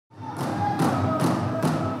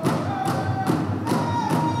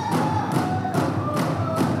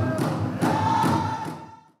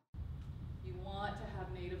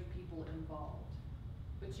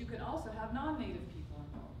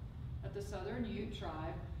the Southern Ute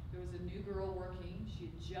tribe. There was a new girl working. She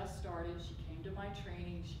had just started. She came to my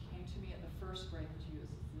training. She came to me at the first break and she goes,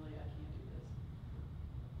 Cecilia, I can't do this.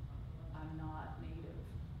 I'm not native.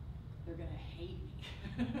 They're going to hate me.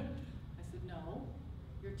 I said, no,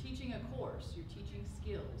 you're teaching a course. You're teaching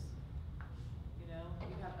skills. You know,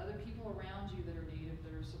 you have other people around you that are native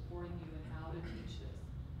that are supporting you in how to teach this.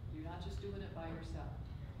 You're not just doing it by yourself.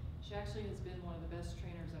 She actually has been one of the best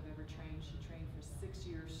trainers I've ever trained. She trained for 6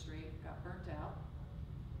 years straight, got burnt out,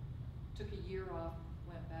 took a year off,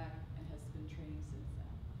 went back, and has been training since then.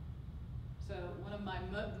 So one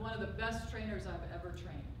of the best trainers I've ever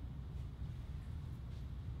trained.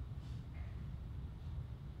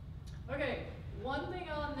 Okay, one thing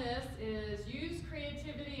on this is use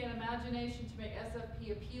creativity and imagination to make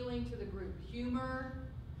SFP appealing to the group. Humor,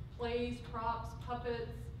 plays, props,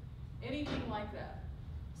 puppets, anything like that.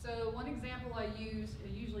 So one example I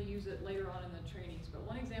usually use it later on in the trainings, but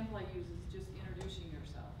one example I use is just introducing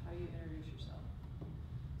yourself. How do you introduce yourself?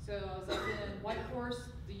 So I was up in Whitehorse,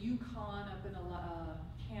 the Yukon, up in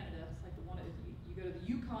Canada. It's like the one, you go to the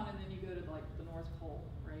Yukon and then you go to like the North Pole,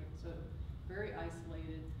 right? So very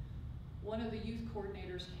isolated. One of the youth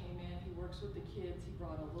coordinators came in, he works with the kids, he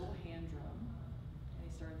brought a little hand drum, and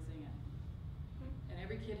he started singing. And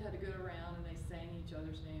every kid had to go around and they sang each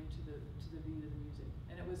other's name to the beat of the music.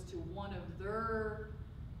 And it was to one of their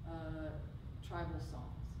tribal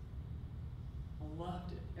songs. I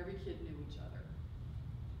loved it. Every kid knew each other.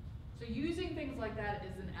 So using things like that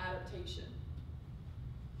is an adaptation.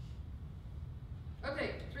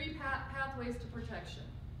 Okay, 3 pathways to protection.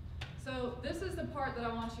 So this is the part that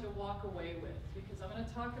I want you to walk away with, because I'm going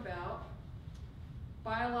to talk about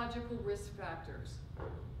biological risk factors.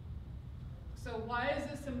 So why is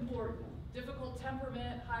this important? Difficult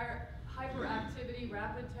temperament, hyperactivity,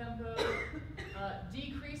 rapid tempo,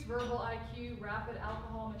 decreased verbal IQ, rapid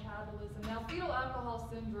alcohol metabolism. Now, fetal alcohol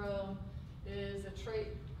syndrome is a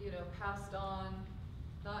trait, passed on,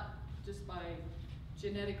 not just by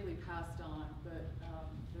genetically passed on, but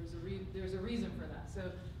there's a reason for that.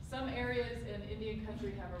 So some areas in Indian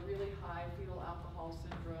country have a really high fetal alcohol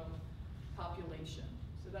syndrome population.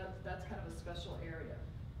 So that's kind of a special area.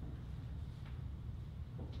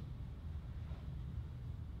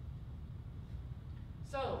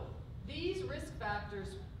 So these risk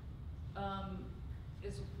factors are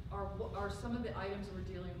some of the items we're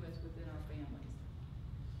dealing with within our families.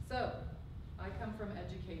 So I come from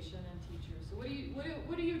education and teachers. So what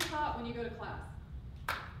are you taught when you go to class?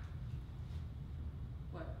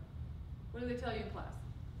 What do they tell you in class?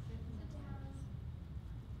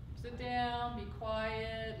 Sit down, be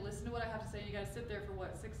quiet, listen to what I have to say. You got to sit there for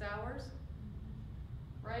what, 6 hours?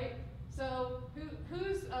 Right? So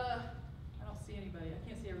who's I don't see anybody. I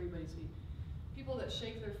can't see everybody's feet. People that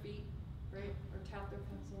shake their feet, right, or tap their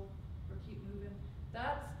pencil, or keep moving.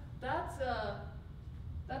 That's a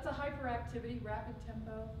hyperactivity, rapid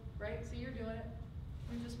tempo, right? So you're doing it.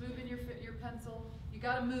 You're just moving your pencil. You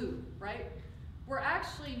got to move, right? We're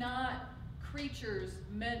actually not creatures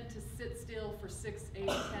meant to sit still for 6, 8,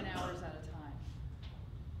 10 hours at a time.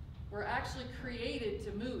 We're actually created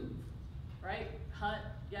to move, right? Hunt,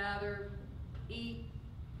 gather, eat,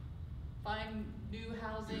 find new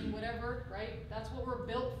housing, whatever, right? That's what we're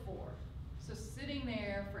built for. So sitting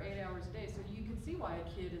there for 8 hours a day, so you can see why a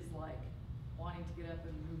kid is like wanting to get up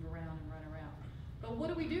and move around and run around. But what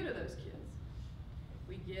do we do to those kids?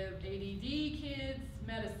 We give ADD kids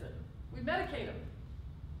medicine. We medicate them.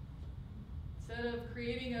 Instead of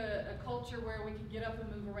creating a culture where we can get up and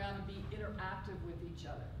move around and be interactive with each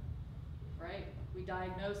other, right? We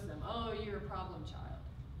diagnose them. Oh, you're a problem child.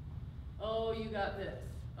 Oh, you got this.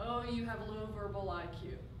 Oh, you have a low verbal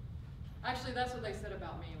IQ. Actually, that's what they said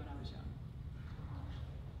about me when I was young.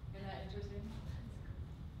 Isn't that interesting?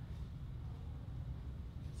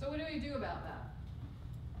 So what do we do about that?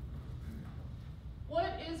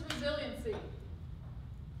 What is resiliency?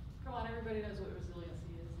 Come on, everybody knows what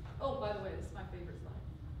resiliency is. Oh, by the way, this is my favorite slide.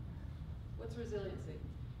 What's resiliency?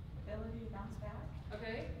 Ability to bounce back.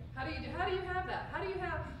 Okay. How do you have that? I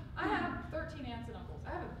have 13 aunts and uncles.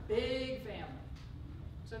 I have a big family.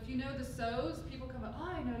 So if you know the Tsos, people come up, oh,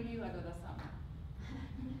 I know you. I go, that's not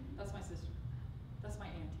me. That's my sister. That's my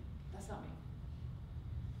auntie. That's not me.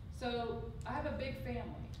 So I have a big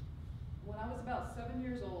family. When I was about 7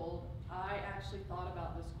 years old, I actually thought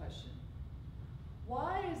about this question.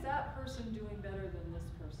 Why is that person doing better than this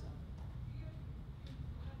person?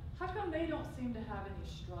 How come they don't seem to have any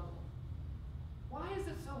struggle? Why is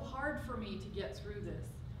it so hard for me to get through this?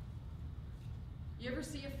 You ever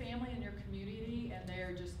see a family in your community and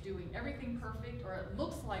they're just doing everything perfect, or it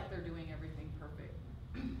looks like they're doing everything perfect?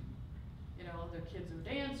 You know, their kids are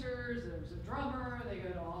dancers, there's a drummer, they go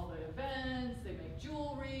to all the events, they make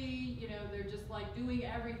jewelry, you know, they're just like doing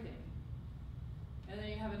everything. And then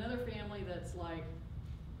you have another family that's like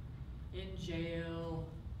in jail,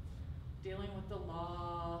 dealing with the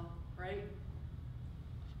law, right?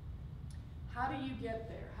 How do you get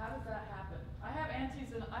there? How does that happen? I have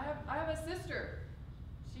aunties and I have a sister.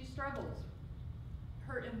 She struggles.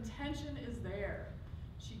 Her intention is there.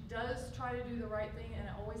 She does try to do the right thing and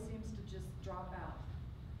it always seems to just drop out.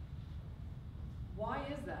 Why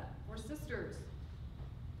is that? We're sisters,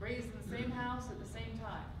 raised in the same house at the same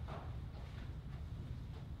time.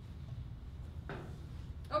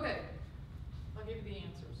 Okay, I'll give you the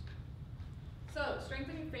answers. So,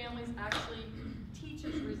 strengthening families actually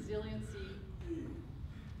teaches resiliency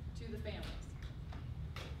to the families.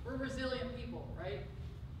 We're resilient people, right?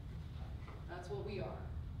 That's what we are.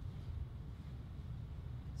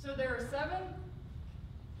 So there are 7,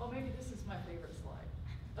 well maybe this is my favorite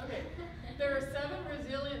slide. Okay, there are 7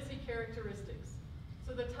 resiliency characteristics.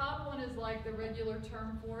 So the top one is like the regular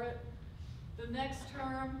term for it. The next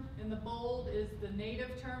term in the bold is the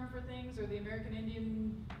native term for things, or the American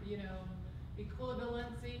Indian, you know,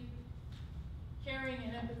 equivalency. Caring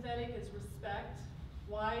and empathetic is respect.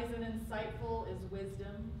 Wise and insightful is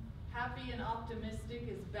wisdom. Happy and optimistic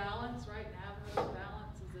is balance, right? Navajo,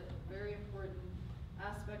 balance is a very important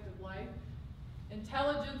aspect of life.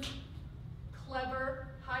 Intelligence, clever,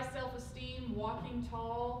 high self-esteem, walking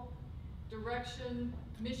tall. Direction,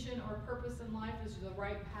 mission, or purpose in life is the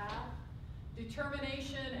right path.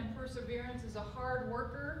 Determination and perseverance is a hard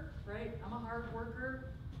worker, right? I'm a hard worker.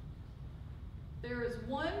 There is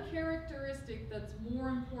one characteristic that's more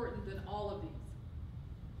important than all of these.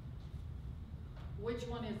 Which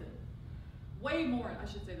one is it? Way more, I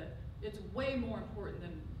should say that. It's way more important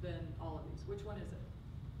than all of these. Which one is it?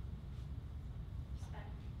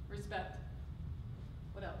 Respect.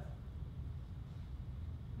 What else?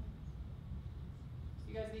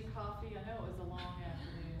 You guys need coffee? I know it was a long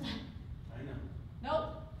afternoon. I know. Nope.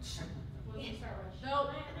 We'll start with. Nope.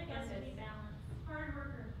 I guess it'd be balance. Hard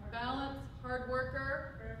worker. Balance, hard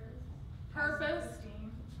worker, Purpose. purpose,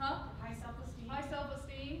 Self-esteem. huh? High self-esteem. High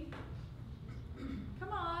self-esteem.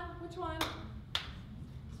 Come on, which one?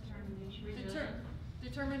 Determination.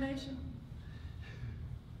 Determination.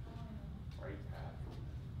 Right path.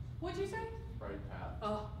 What'd you say? Right path.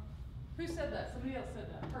 Oh, who said that? Somebody else said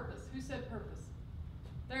that. Purpose. Who said purpose?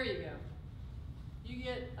 There you go. You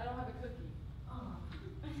get, I don't have a cookie.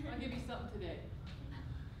 I'll give you something today.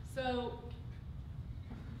 So,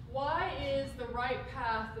 why is the right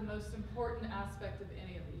path the most important aspect of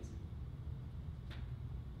any of these?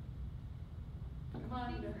 Come I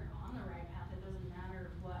on. think you're on the right path. It doesn't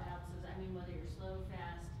matter what else is, I mean, whether you're slow,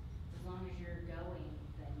 fast, as long as you're going,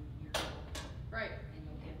 then you're going. Right. And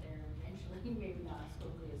you'll get there eventually, maybe not as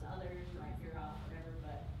quickly as others, you might veer off, whatever,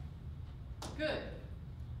 but. Good.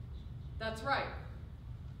 That's right.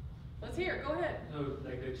 Let's hear it. Go ahead. No,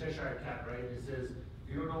 like the Cheshire Cat, right? It says, if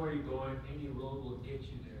you don't know where you're going, any road will get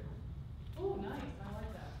you there. Oh, nice. I like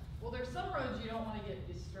that. Well, there's some roads you don't want to get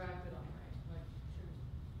distracted on, right? Like,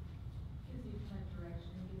 Gives you kind of direction,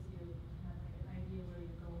 gives you kind of like an idea where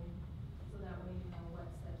you're going, so that way you know what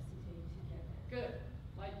steps to take to get there. good.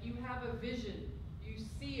 Like you have a vision. You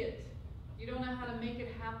see it. You don't know how to make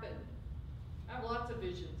it happen. I have lots of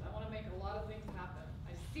visions. I want to make a lot of things happen.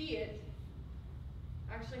 I see it.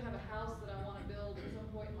 I actually have a house that I want to build at some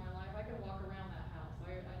point in my life. I can walk around that house.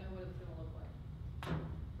 I know what it's going to look like.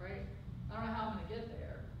 Right? I don't know how I'm going to get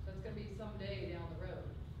there. That's going to be someday down the road.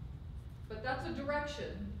 But that's a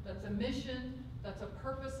direction. That's a mission. That's a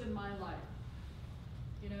purpose in my life.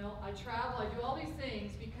 You know, I travel, I do all these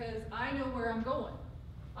things because I know where I'm going.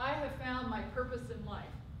 I have found my purpose in life.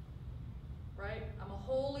 Right? I'm a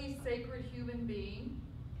holy, sacred human being.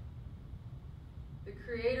 The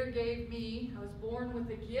Creator gave me, I was born with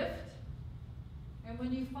a gift. And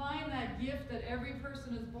when you find that gift that every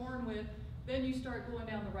person is born with, then you start going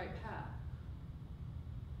down the right path.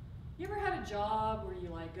 You ever had a job where you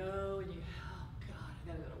like go and you, oh God, I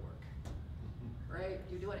gotta go to work. Right?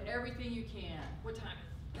 You're doing everything you can. What time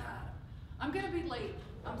is it? God, I'm gonna be late.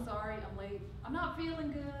 I'm sorry, I'm late. I'm not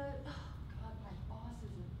feeling good. Oh God, my boss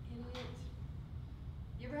is an idiot.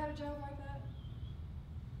 You ever had a job like that?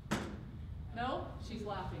 No? She's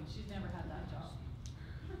laughing. She's never had that job.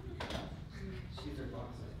 She's her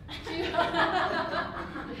boss.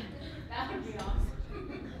 That would be awesome.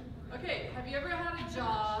 Okay, have you ever had a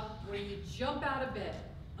job where you jump out of bed?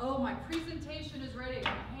 Oh, my presentation is ready, I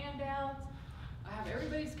got my handouts, I have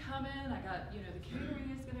everybody's coming, I got, you know, the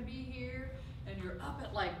catering is gonna be here, and you're up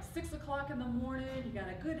at like 6 o'clock in the morning, you got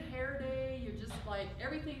a good hair day, you're just like,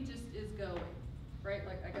 everything just is going, right?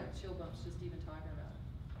 Like, I got chill bumps just even talking about it.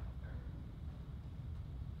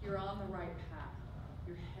 You're on the right path.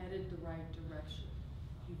 You're headed the right direction.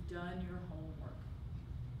 You've done your homework.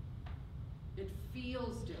 It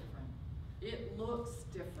feels different. It looks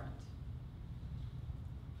different.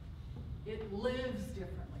 It lives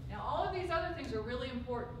differently. Now, all of these other things are really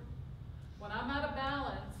important. When I'm out of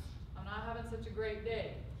balance, I'm not having such a great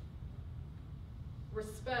day.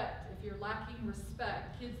 Respect. If you're lacking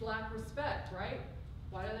respect, kids lack respect, right?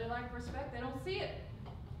 Why do they lack respect? They don't see it.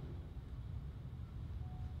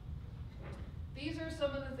 These are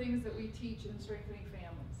some of the things that we teach in Strengthening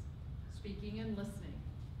Families. Speaking and listening.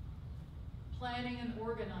 Planning and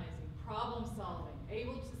organizing. Problem solving.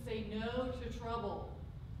 Able to say no to trouble.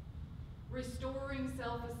 Restoring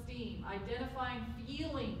self-esteem. Identifying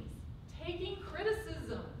feelings. Taking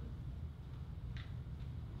criticism.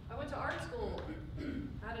 I went to art school.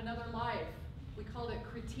 Had another life. We called it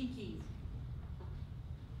critiquing.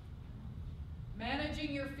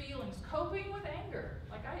 Managing your feelings, coping with anger.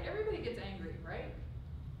 Like everybody gets angry, right?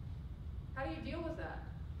 How do you deal with that?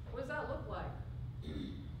 What does that look like?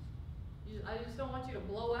 I just don't want you to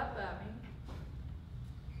blow up at me.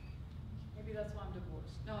 Maybe that's why I'm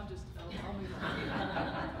divorced. No, I'll move on.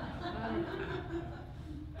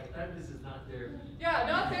 I thought this is not therapy. Yeah,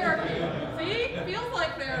 not therapy. See? Feels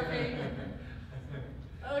like therapy.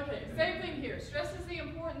 Okay, same thing here. Stresses the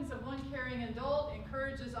importance of one caring adult,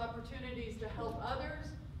 encourages opportunities to help others,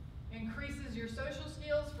 increases your social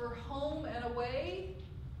skills for home and away,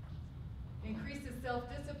 increases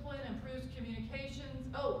self-discipline, improves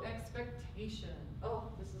communications. Oh, expectation.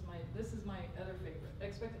 Oh, this is my other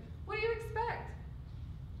favorite. What do you expect?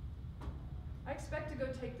 I expect to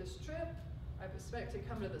go take this trip. I expect to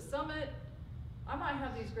come to the summit. I might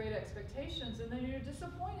have these great expectations, and then you're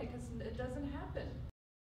disappointed because it doesn't happen.